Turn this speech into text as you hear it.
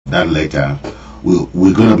that letter,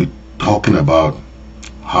 we're going to be talking about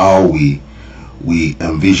how we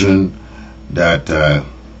envision that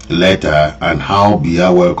letter and how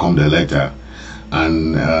Biya welcomed the letter,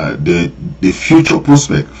 and the future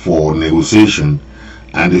prospect for negotiation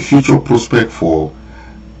and the future prospect for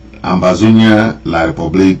Ambazonia-La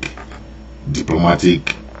Republique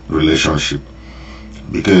diplomatic relationship.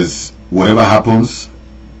 Because whatever happens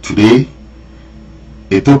today,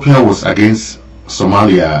 Ethiopia was against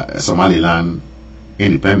Somaliland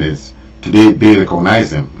independence. Today they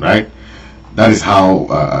recognize them, right? That is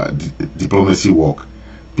how diplomacy works.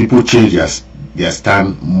 People change their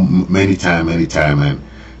stand many times, and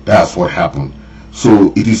that's what happened.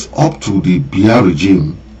 So it is up to the Biya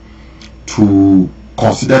regime to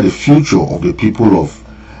consider the future of the people of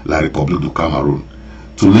La République du Cameroon,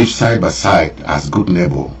 to live side by side as good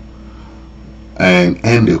neighbor and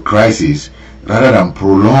end the crisis rather than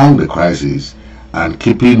prolong the crisis and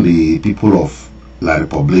keeping the people of La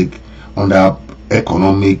République under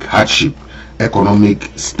economic hardship, economic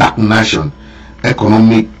stagnation,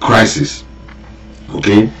 economic crisis.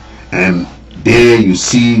 Okay, and there you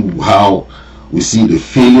see how we see the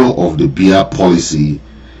failure of the Biya policy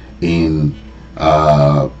in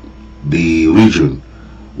the region,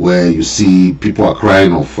 where you see people are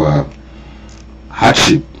crying of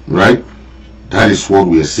hardship, right? That is what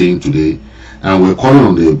we are seeing today, and we're calling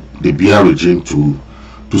on the Biya regime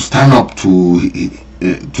to stand up to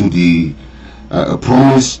the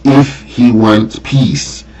promise. If he wants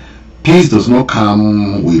peace, peace does not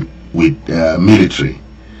come with military.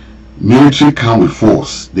 Military comes with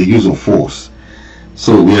force, the use of force.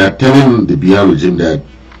 So we are telling the Biya regime that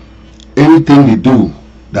anything they do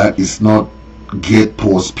that is not geared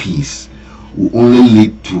towards peace will only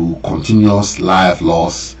lead to continuous life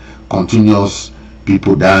loss, continuous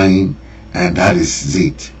people dying, and that is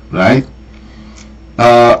it, right?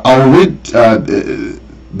 I'll read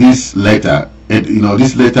this letter.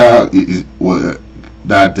 This letter is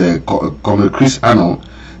that Comrade Chris Arnold,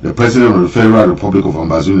 the President of the Federal Republic of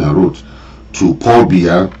Ambazonia, wrote to Paul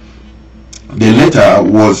Biya. The letter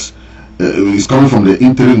was is coming from the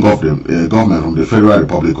interim government from the Federal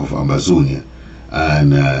Republic of Ambazonia,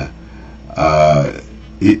 and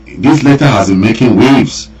this letter has been making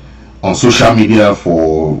waves on social media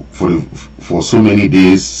for so many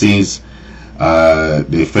days since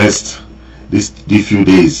these few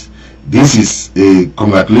days. This is a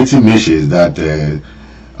congratulating message that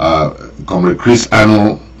Comrade Chris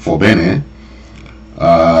Arnold for Benin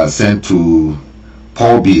sent to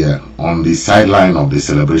Paul Biya on the sideline of the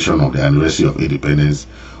celebration of the anniversary of independence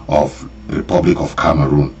of the Republic of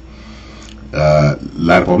Cameroon.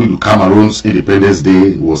 La Republic of Cameroon's Independence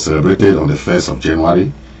Day was celebrated on the 1st of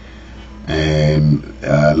January, and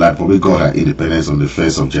La Republic got her independence on the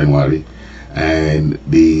 1st of January, and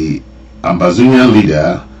the Ambazonian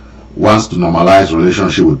leader wants to normalize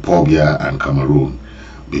relationship with Paul Biya and Cameroon,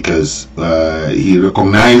 because he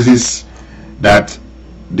recognizes that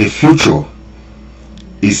the future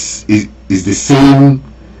is the same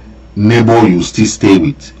neighbor you still stay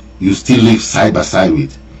with, you still live side by side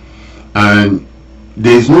with, and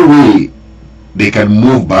there is no way they can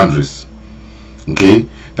move boundaries. Okay,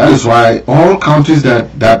 that is why all countries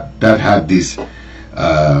that had this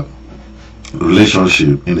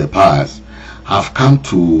relationship in the past have come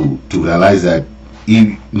to realize that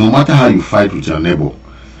no matter how you fight with your neighbor,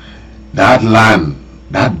 that land,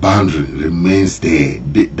 that boundary remains there.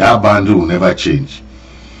 That boundary will never change.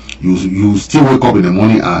 You still wake up in the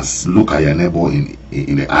morning and look at your neighbor in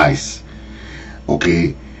the eyes.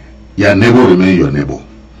 Okay, your neighbor remains your neighbor.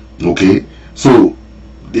 Okay, so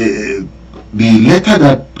the letter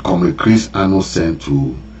that Comrade Chris Arnold sent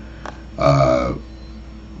to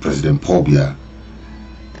President Paul Biya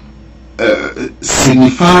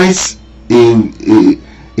signifies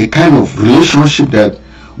a kind of relationship that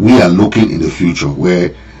we are looking in the future,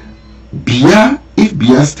 where Biya, if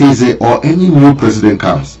Biya stays there or any new president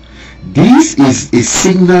comes, this is a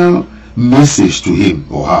signal message to him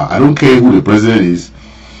or her, I don't care who the president is,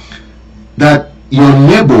 that your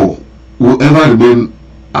neighbor will ever remain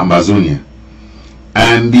Ambazonia,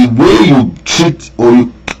 and the way you treat or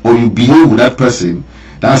you behave with that person,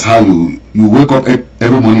 that's how you wake up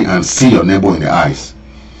every morning and see your neighbor in the eyes.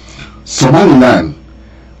 Somaliland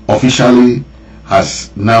officially has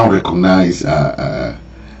now recognized that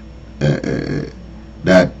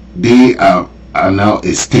they are now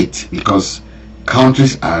a state, because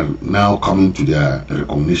countries are now coming to their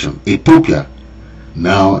recognition. Ethiopia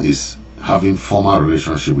now is having formal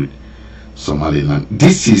relationship with Somaliland.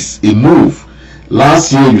 This is a move.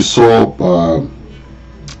 Last year you saw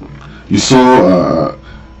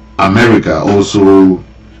America also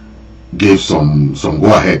gave some go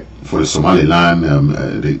ahead for the Somaliland.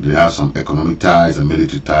 They have some economic ties and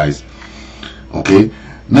military ties. Okay,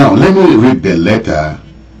 now let me read the letter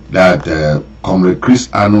that Comrade Chris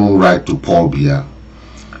Arnold write to Paul Biya.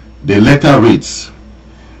 The letter reads,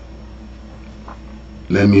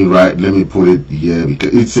 let me put it here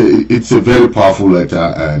because it's a very powerful letter,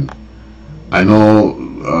 and I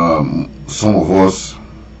know some of us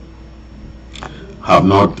have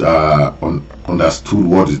not understood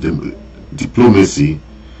what is the diplomacy,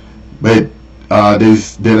 but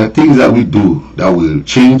there are things that we do that will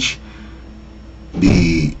change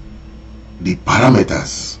the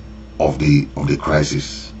parameters of the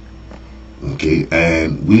crisis. Okay,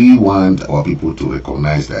 and we want our people to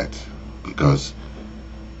recognize that, because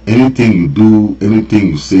anything you do, anything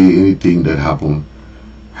you say, anything that happens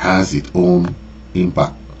has its own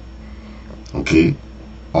impact, okay,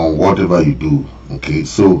 on whatever you do. Okay,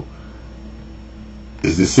 so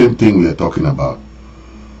it's the same thing we are talking about.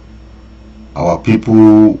 Our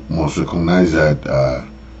people must recognize that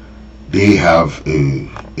they have a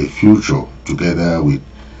future together with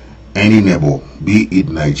any neighbor, be it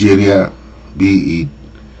Nigeria, be it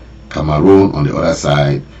Cameroon on the other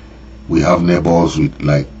side. We have neighbors with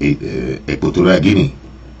like Equatorial Guinea.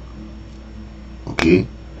 Okay,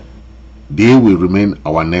 they will remain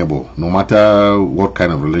our neighbor no matter what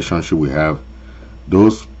kind of relationship we have.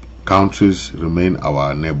 Those countries remain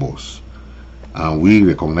our neighbors, and we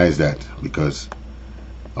recognize that. Because,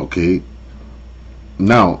 okay,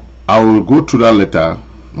 now I will go through that letter.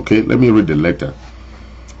 Okay, let me read the letter.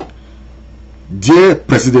 Dear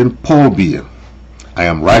President Paul Biya, I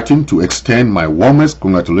am writing to extend my warmest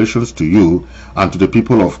congratulations to you and to the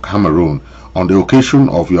people of Cameroon on the occasion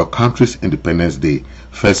of your country's Independence Day,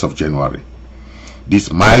 1st of January.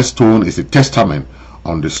 This milestone is a testament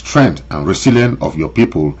on the strength and resilience of your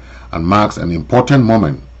people and marks an important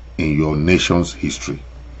moment in your nation's history.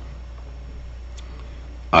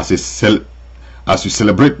 As we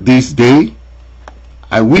celebrate this day,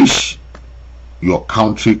 I wish your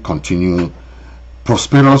country continue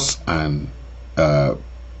prosperous and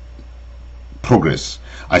progress.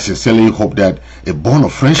 I sincerely hope that a bond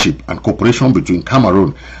of friendship and cooperation between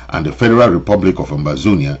Cameroon and the Federal Republic of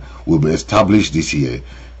Ambazonia will be established this year,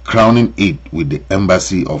 crowning it with the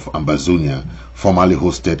Embassy of Ambazonia, formerly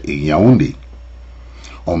hosted in Yaoundé.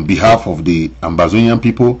 On behalf of the Ambazonian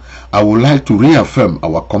people, I would like to reaffirm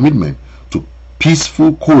our commitment to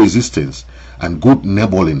peaceful coexistence and good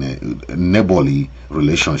neighborly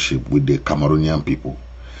relationship with the Cameroonian people.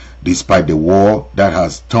 Despite the war that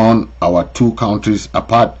has torn our two countries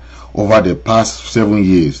apart over the past 7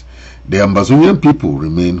 years, the Ambazonian people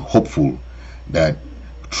remain hopeful that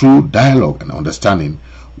through dialogue and understanding,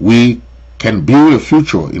 we can build a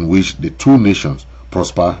future in which the two nations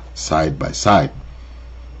prosper side by side.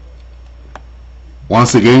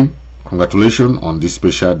 Once again, congratulations on this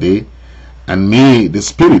special day, and may the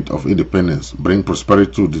spirit of independence bring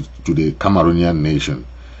prosperity to the Cameroonian nation.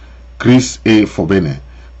 Chris A. Fobene,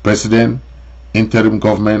 President, Interim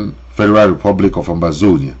Government, Federal Republic of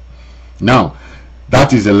Ambazonia. Now,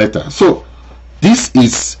 that is a letter. So, this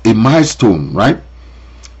is a milestone, right?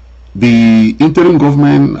 The interim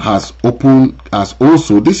government has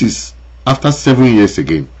also, this is after 7 years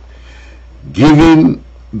again, given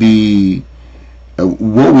the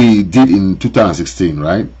what we did in 2016,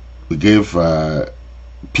 right? We gave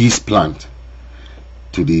peace plan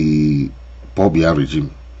to the Paul Biya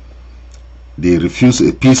regime. They refused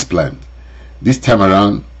a peace plan. This time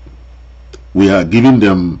around, we are giving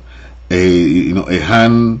them a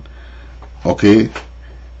hand, okay,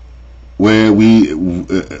 where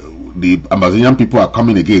the Amazonian people are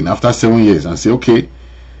coming again after 7 years and say, okay,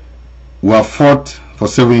 we have fought for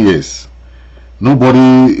 7 years. Nobody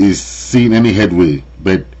is seeing any headway.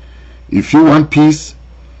 But if you want peace,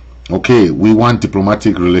 okay, we want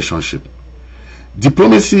diplomatic relationship.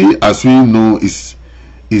 Diplomacy, as we know, is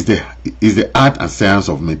the art and science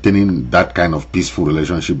of maintaining that kind of peaceful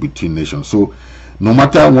relationship between nations. So no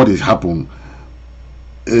matter what has happened,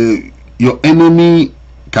 your enemy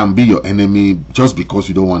can be your enemy just because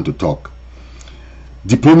you don't want to talk.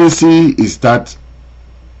 Diplomacy is that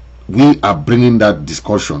we are bringing that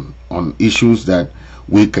discussion on issues that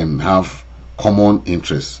we can have common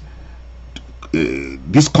interests.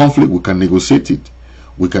 This conflict, we can negotiate it.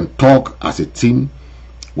 We can talk as a team.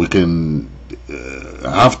 We can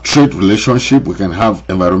have trade relationship. We can have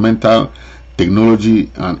environmental, technology,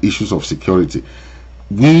 and issues of security.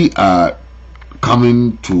 We are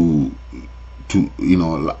coming to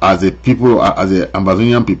as a people, as a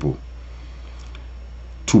Ambazonian people,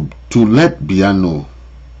 to let Biya know,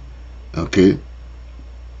 okay,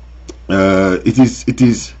 it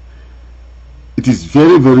is it is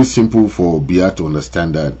very, very simple for Biya to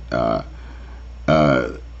understand that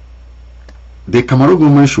the Cameroon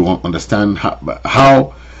government should understand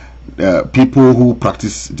how people who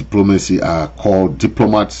practice diplomacy are called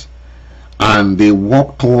diplomats, and they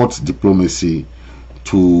work towards diplomacy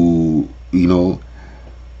to, you know,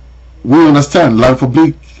 we understand La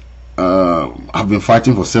Republic have been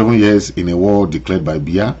fighting for 7 years in a war declared by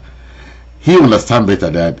Biya. He understands better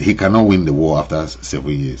that he cannot win the war after 7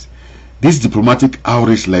 years. This diplomatic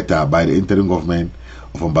outreach letter by the interim government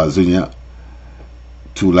of Ambazonia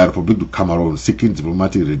to La Republic du Cameroon seeking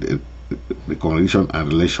diplomatic reconciliation and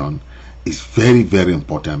relation is very, very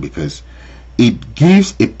important, because it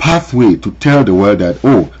gives a pathway to tell the world that,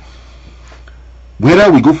 oh,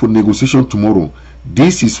 whether we go for negotiation tomorrow,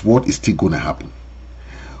 this is what is still going to happen.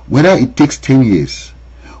 Whether it takes 10 years,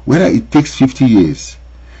 whether it takes 50 years,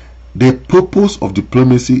 the purpose of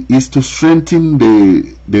diplomacy is to strengthen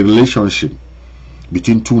the relationship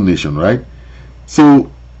between two nations, right? So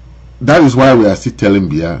that is why we are still telling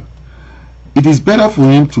Biya it is better for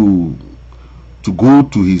him to go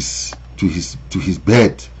to his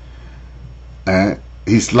bed,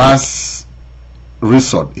 his last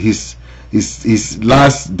resort, his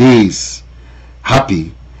last days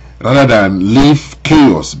happy, rather than leave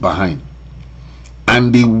chaos behind.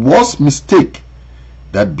 And the worst mistake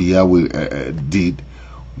that Biya did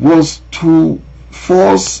was to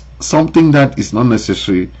force something that is not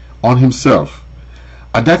necessary on himself.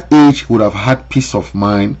 At that age, he would have had peace of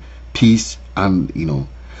mind, peace, and, you know.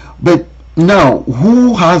 But now,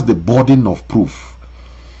 who has the burden of proof?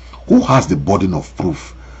 Who has the burden of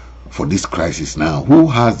proof for this crisis now? Who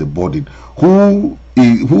has the burden? Who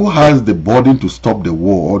has the burden to stop the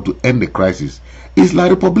war or to end the crisis? It's La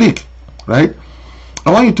Republic, right?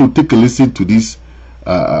 I want you to take a listen to this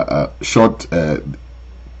short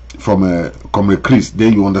from Comrade Chris.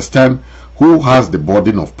 Then you understand who has the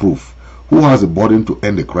burden of proof, who has the burden to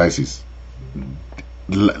end the crisis.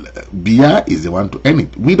 Biya is the one to end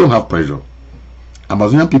it. We don't have pressure.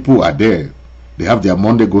 Amazonian people are there. They have their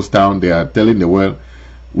Monday goes down. They are telling the world,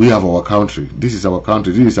 we have our country. This is our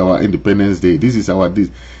country. This is our Independence Day. This is our this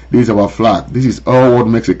is our flag. This is all what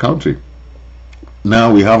makes a country.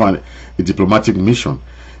 Now we have a diplomatic mission.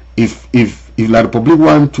 If La Republic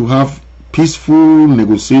want to have peaceful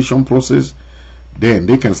negotiation process, then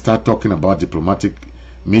they can start talking about diplomatic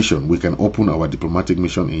mission. We can open our diplomatic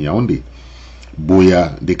mission in Yaoundé.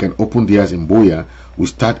 Biya, they can open theirs in Biya. We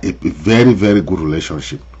start a very, very good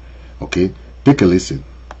relationship. Okay, take a listen.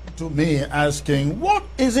 To me, asking, what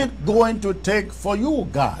is it going to take for you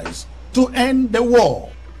guys to end the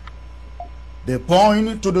war? They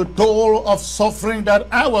point to the toll of suffering that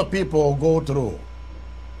our people go through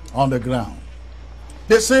on the ground.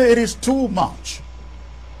 They say it is too much.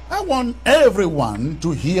 I want everyone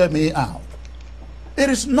to hear me out. It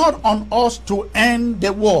is not on us to end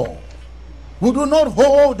the war. We do not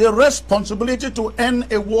hold the responsibility to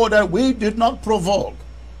end a war that we did not provoke.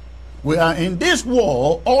 We are in this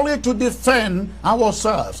war only to defend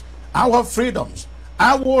ourselves, our freedoms,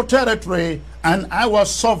 our territory, and our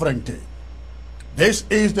sovereignty. This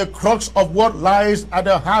is the crux of what lies at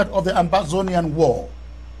the heart of the Ambazonian war,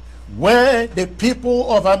 where the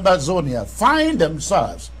people of Ambazonia find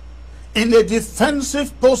themselves in a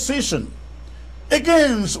defensive position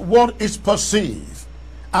against what is perceived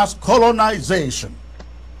as colonization,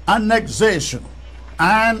 annexation,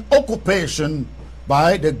 and occupation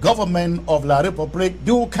by the government of La Republique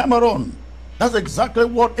du Cameroon. That's exactly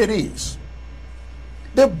what it is.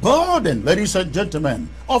 The burden, ladies and gentlemen,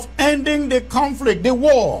 of ending the conflict, the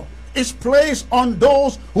war, is placed on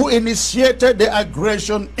those who initiated the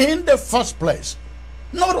aggression in the first place,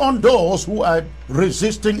 not on those who are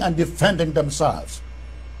resisting and defending themselves.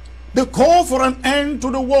 The call for an end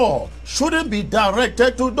to the war shouldn't be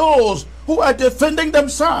directed to those who are defending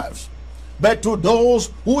themselves, but to those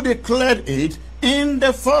who declared it in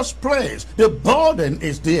the first place. The burden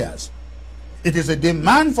is theirs. It is a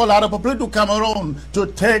demand for La Republique du Cameroon to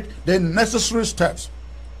take the necessary steps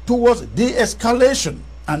towards de-escalation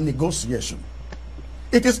and negotiation.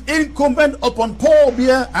 It is incumbent upon Paul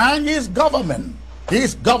Biya and his government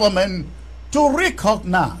to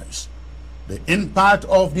recognize the impact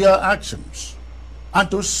of their actions and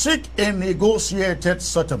to seek a negotiated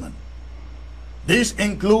settlement. This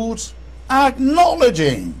includes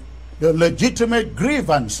acknowledging the legitimate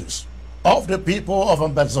grievances of the people of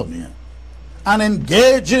Ambazonia and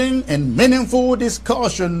engaging in meaningful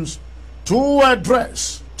discussions to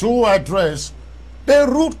address the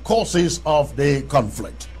root causes of the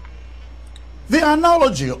conflict. The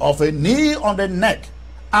analogy of a knee on the neck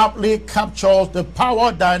aptly captures the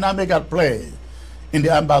power dynamic at play in the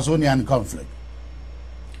Ambazonian conflict.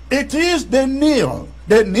 It is the knee of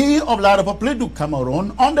La République du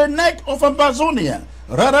Cameroon on the neck of Amazonia,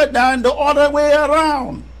 rather than the other way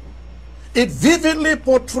around. It vividly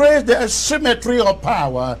portrays the asymmetry of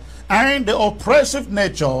power and the oppressive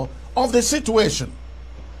nature of the situation.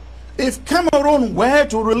 If Cameroon were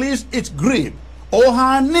to release its grip or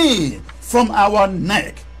her knee from our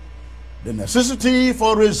neck, the necessity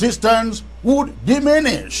for resistance would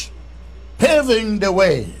diminish, paving the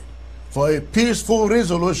way for a peaceful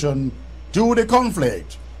resolution to the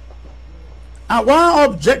conflict. Our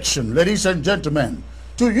objection, ladies and gentlemen,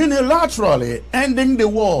 to unilaterally ending the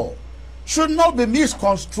war should not be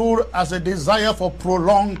misconstrued as a desire for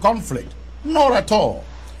prolonged conflict. Not at all.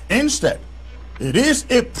 Instead, it is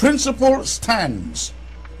a principled stance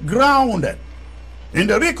grounded in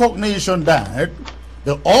the recognition that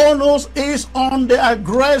the onus is on the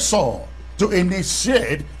aggressor to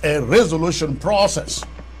initiate a resolution process.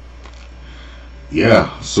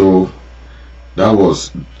 Yeah, so that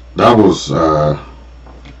was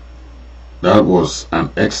an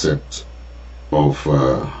excerpt of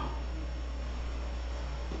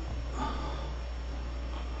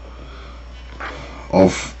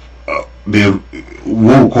the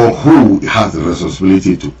what we call who has the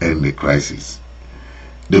responsibility to end the crisis.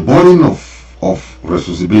 The burden of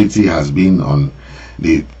responsibility has been on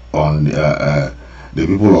the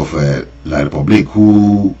people of La République,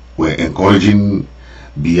 who were encouraging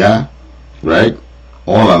Biya, right?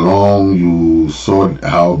 All along you saw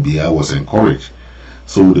how Biya was encouraged.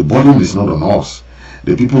 So the burden is not on us.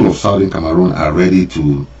 The people of Southern Cameroon are ready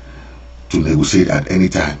to negotiate at any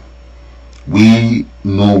time. We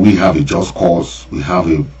know we have a just cause. We have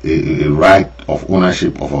a right of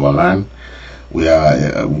ownership of our land.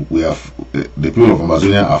 The people of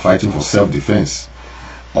Amazonia are fighting for self-defense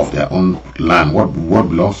of their own land, what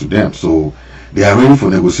belongs to them. So they are ready for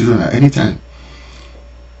negotiation at any time.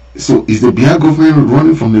 So is the Biya government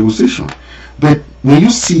running from negotiation? But when you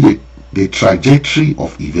see the trajectory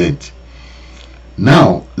of event,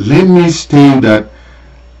 now let me state that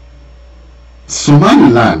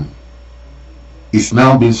Somaliland is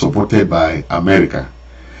now being supported by America,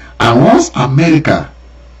 and once America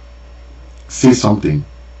says something,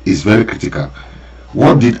 it's very critical.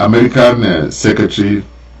 What did American Secretary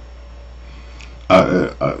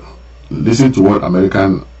listen to what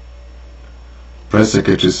American Press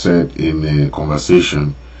Secretary said in a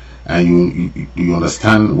conversation, and you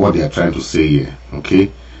understand what they are trying to say here.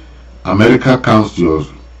 Okay, America comes to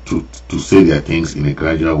say their things in a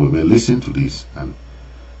gradual way. But listen to this. And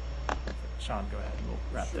Sean, go ahead. We'll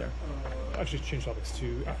wrap there. Actually, change topics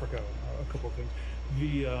to Africa. A couple of things.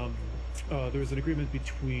 There was an agreement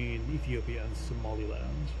between Ethiopia and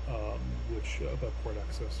Somaliland, which about port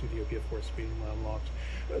access to Ethiopia, of course, being landlocked.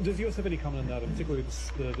 Does the U.S. have any comment on that? And particularly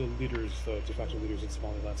the leaders, de facto leaders in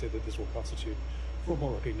Somaliland, say that this will constitute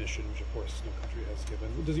formal recognition, which of course no country has given.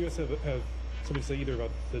 Does the U.S. have somebody say either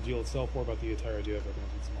about the deal itself or about the entire idea of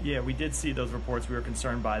recognizing Somaliland? Yeah, we did see those reports. We were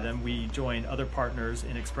concerned by them. We joined other partners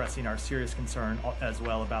in expressing our serious concern as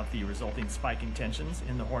well about the resulting spike in tensions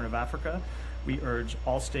in the Horn of Africa. We urge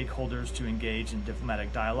all stakeholders to engage in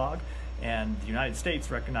diplomatic dialogue, and the United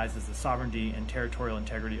States recognizes the sovereignty and territorial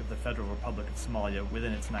integrity of the Federal Republic of Somalia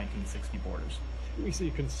within its 1960 borders. We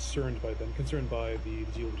see concerned by them, concerned by the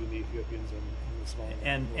deal between the Ethiopians and the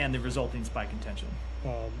Somalians. And the resulting spike in tension.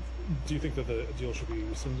 Do you think that the deal should be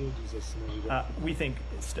rescinded? Is this we think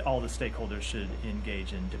all the stakeholders should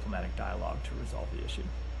engage in diplomatic dialogue to resolve the issue.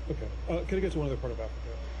 Okay. Can I get to one other part of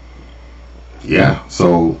Africa? Yeah,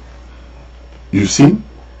 so you see,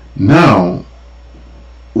 now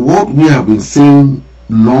what we have been saying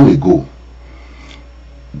long ago,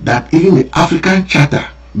 that even the African Charter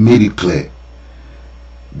made it clear.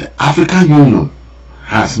 The African Union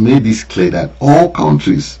has made this clear that all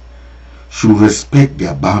countries should respect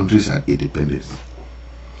their boundaries and independence.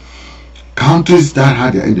 Countries that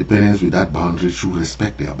had their independence with that boundary should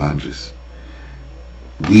respect their boundaries.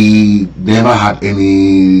 We never had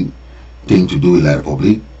anything to do with La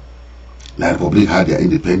République. La République had their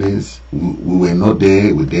independence. We were not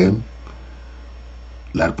there with them.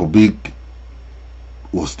 La République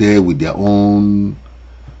was there with their own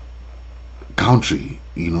country,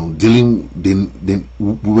 you know,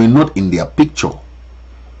 we were not in their picture.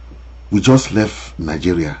 We just left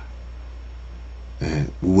Nigeria. We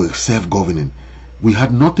were self-governing. We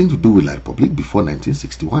had nothing to do with La République before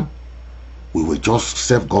 1961. We were just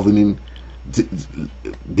self-governing,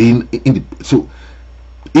 being so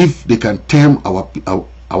if they can term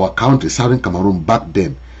our country, Southern Cameroon, back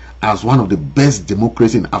then as one of the best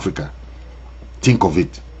democracies in Africa, think of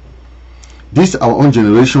it. This our own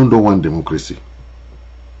generation don't want democracy.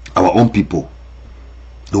 Our own people,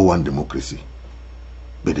 don't want democracy,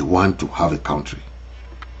 but they want to have a country.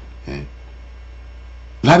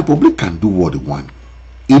 La Republic can do what they want.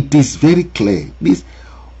 It is very clear. This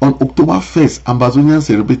on October 1st, Ambazonians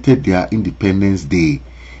celebrated their Independence Day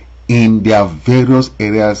in their various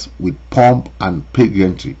areas with pomp and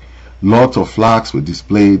pageantry. Lots of flags were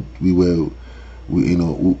displayed. We wear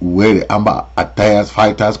the amber attires,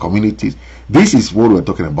 fighters, communities. This is what we're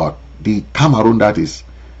talking about. The Cameroon that is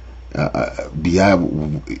Biya,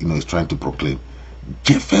 is trying to proclaim.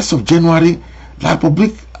 1st of January, La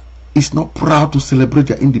Republic is not proud to celebrate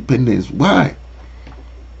their independence. Why?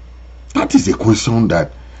 That is a question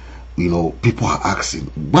that people are asking.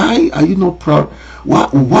 Why are you not proud?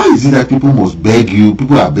 Why is it that people must beg you?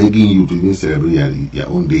 People are begging you to even celebrate your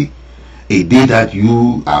own day, a day that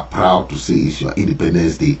you are proud to say is your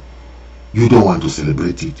Independence Day. You don't want to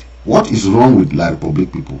celebrate it. What is wrong with La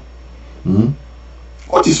Republic people?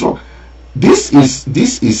 What is wrong? This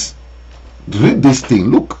is read this thing.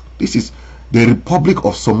 Look, this is the Republic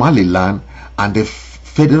of Somaliland and the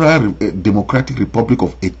Federal Democratic Republic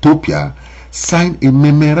of Ethiopia signed a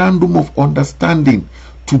memorandum of understanding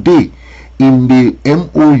today. In the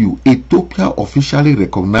MOU, Ethiopia officially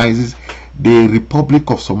recognizes the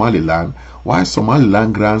Republic of Somaliland, while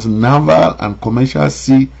Somaliland grants naval and commercial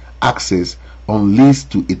sea access on lease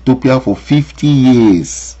to Ethiopia for 50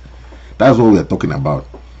 years. That's what we are talking about.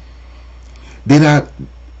 There are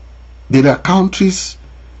countries,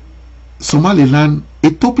 Somaliland,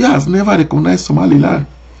 Ethiopia has never recognized Somaliland.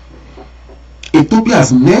 Ethiopia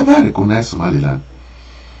has never recognized Somaliland.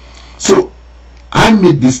 So I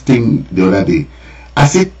made this thing the other day. I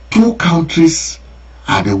said 2 countries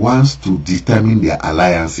are the ones to determine their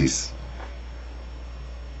alliances.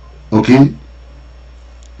 Okay?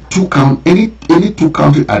 Any 2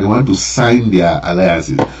 countries are the ones to sign their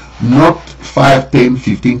alliances. Not 5, 10,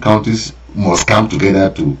 15 countries must come together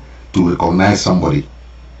to recognize somebody.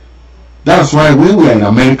 That's why when we are in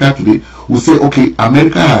America today, we say, okay,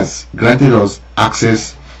 America has granted us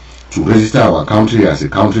access to register our country as a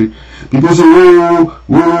country. People say, whoa,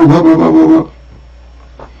 blah, blah, blah, blah, blah.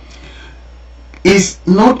 It's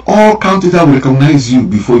not all countries that will recognize you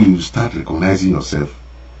before you start recognizing yourself.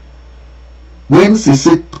 When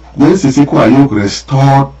Siseko Ayok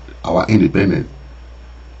restored our independence,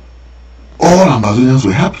 all Ambazonians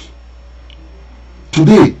were happy.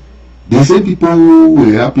 Today, they say people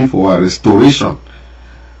were happy for a restoration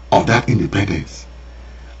of that independence.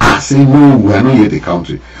 I say, no, we are not yet a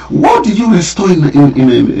country. What did you restore in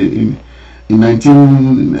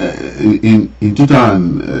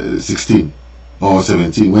 2016 or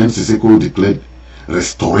 17 when Siseko declared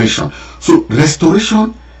restoration? So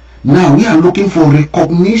restoration, now we are looking for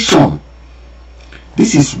recognition.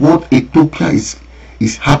 This is what Ethiopia is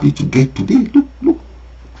happy to get today. Look.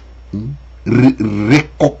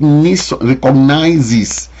 Recognizes.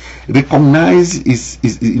 Recognize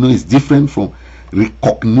is different from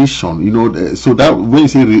recognition. So that when you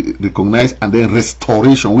say recognize and then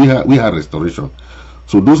restoration, we have restoration.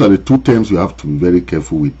 So those are the 2 terms you have to be very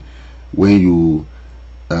careful with when you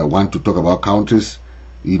want to talk about countries.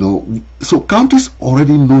 So countries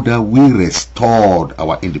already know that we restored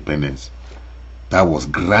our independence. That was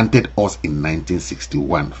granted us in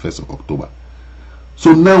 1961, 1st of October.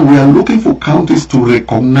 So now we are looking for countries to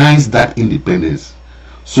recognize that independence.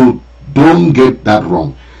 So don't get that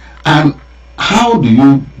wrong. And how do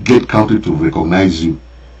you get countries to recognize you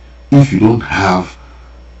if you don't have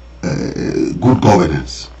good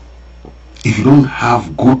governance? If you don't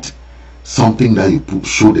have good something that you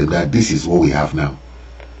show them that this is what we have now.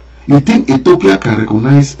 You think Ethiopia can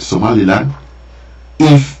recognize Somaliland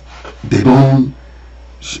if they don't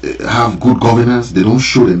have good governance? They don't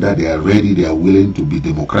show them that they are ready, they are willing to be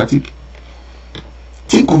democratic.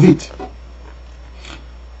 Think of it.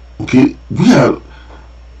 Okay, we are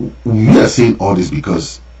saying all this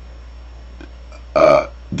because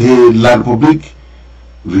the La Republic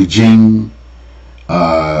regime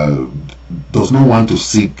does not want to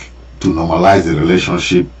seek to normalize the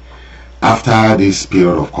relationship after this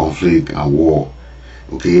period of conflict and war.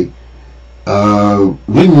 Okay,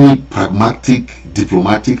 we need pragmatic,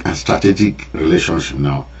 diplomatic and strategic relationship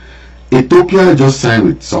now. Ethiopia just signed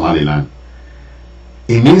with Somaliland.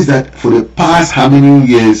 It means that for the past how many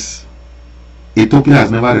years Ethiopia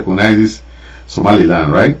has never recognized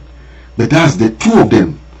Somaliland, right? But that's the 2 of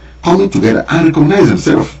them coming together and recognize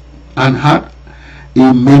themselves and had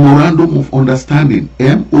a memorandum of understanding,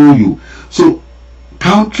 MOU. So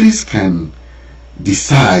countries can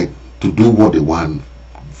decide to do what they want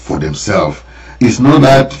for themselves. It's not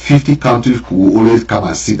that 50 countries will always come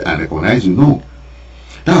and sit and recognize you. No.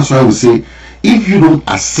 That's why we say, if you don't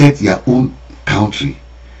accept your own country,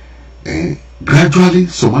 gradually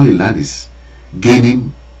Somaliland is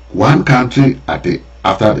gaining one country after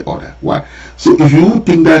the other. Why? So if you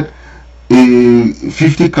think that a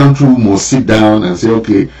 50 country must sit down and say,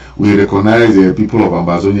 okay, we recognize the people of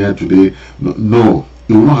Amazonia today, no,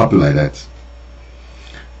 it will not happen like that.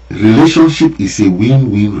 Relationship is a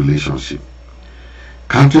win-win relationship.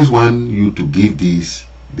 Countries want you to give this,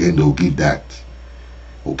 then they'll give that.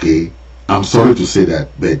 Okay, I'm sorry to say that,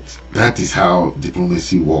 but that is how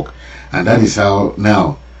diplomacy works, and that is how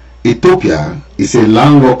now Ethiopia is a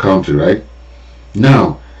landlocked country, right?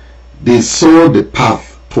 Now they saw the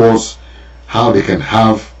path towards how they can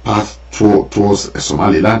have path towards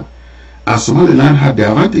Somaliland, and Somaliland had the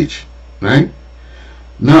advantage, right?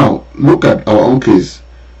 Now look at our own case.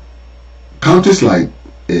 Countries like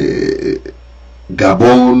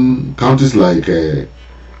Gabon, countries like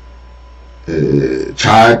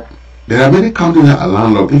Chad, there are many countries that are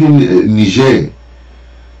landlocked. Even Niger,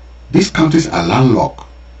 these countries are landlocked.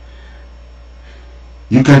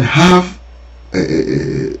 You can have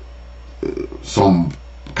some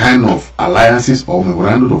kind of alliances or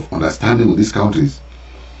memorandum of understanding with these countries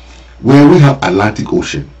where we have Atlantic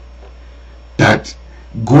Ocean that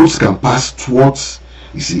goods can pass towards,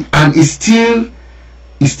 you see, and it still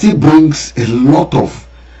brings a lot of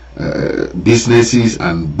businesses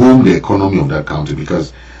and boom the economy of that country,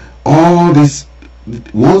 because all this,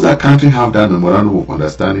 once that country have that memorandum of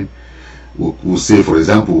understanding, we'll say for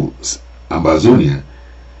example Amazonia,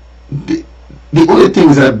 the only thing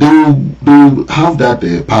is that they have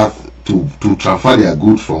that path to transfer their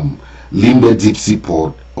goods from Limbe Deep Sea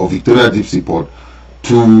Port or Victoria Deep Sea Port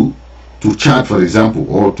to Chad, for example,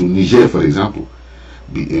 or to Niger, for example.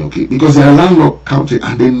 Okay, because they are a landlocked country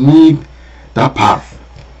and they need that path.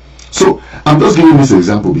 So I'm just giving this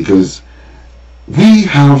example because we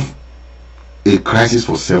have a crisis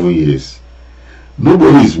for 7 years.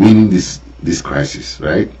 Nobody is winning this crisis,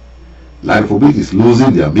 right? La Republic is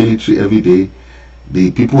losing their military every day.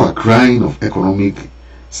 The people are crying of economic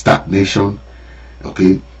stagnation.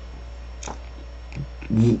 Okay,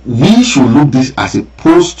 we should look this as a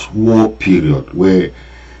post-war period where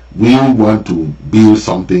we want to build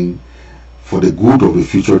something for the good of the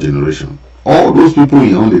future generation. All those people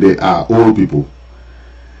in Holiday are old people.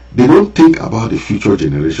 They don't think about the future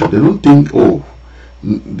generation. They don't think, oh,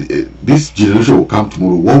 this generation will come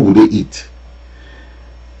tomorrow, what will they eat?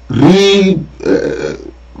 Real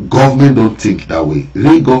government don't think that way.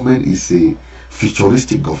 Real government is a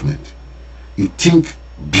futuristic government. You think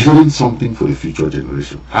building something for the future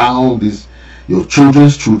generation. How your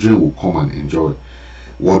children's children will come and enjoy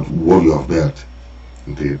what you have built.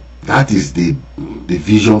 Okay, that is the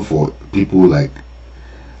vision for people like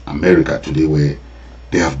America today, where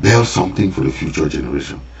they have built something for the future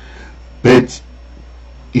generation. But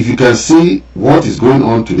if you can see what is going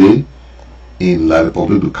on today in La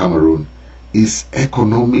Republic of Cameroon is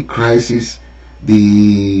economic crisis. There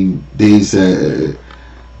is a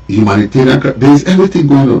humanitarian, there is everything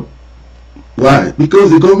going on. Why?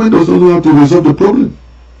 Because the government doesn't know how to resolve the problem.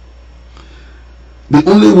 The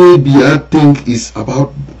only way Biya think is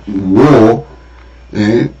about war,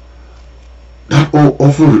 that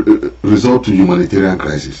often result to humanitarian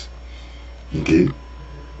crisis. Okay,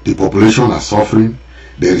 the population are suffering.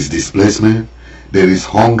 There is displacement. There is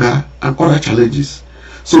hunger and other challenges.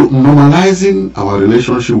 So normalizing our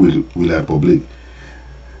relationship with the Republic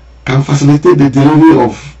can facilitate the delivery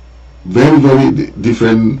of very, very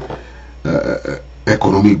different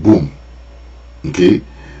economic boom. Okay,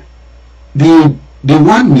 the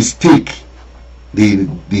one mistake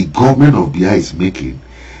the government of Biya is making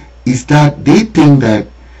is that they think that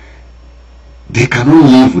they cannot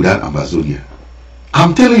live without Amazonia.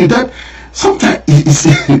 I'm telling you that sometimes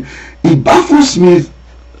it baffles me.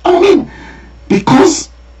 I mean, because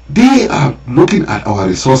they are looking at our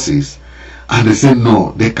resources and they say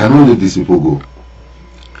no, they cannot let these people go.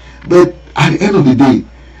 But at the end of the day,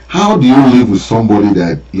 how do you live with somebody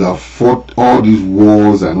that you have fought all these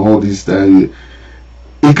wars and all this time?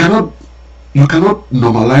 You cannot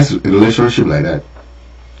normalize a relationship like that.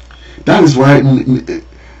 That is why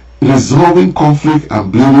resolving conflict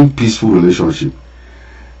and building peaceful relationship,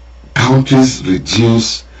 countries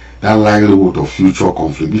reduce that likelihood of future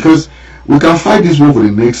conflict, because we can fight this war for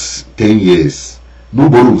the next 10 years.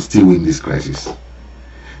 Nobody will still win this crisis.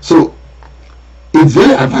 So it's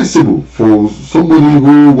very advisable for somebody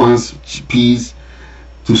who wants peace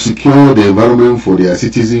to secure the environment for their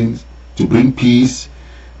citizens, to bring peace,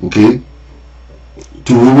 okay,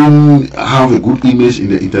 to even have a good image in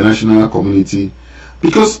the international community.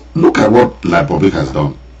 Because look at what La Republic has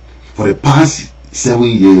done. For the past 7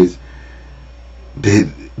 years, the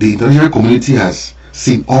international community has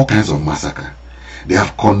seen all kinds of massacre. They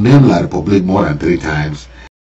have condemned La Republic more than 3 times.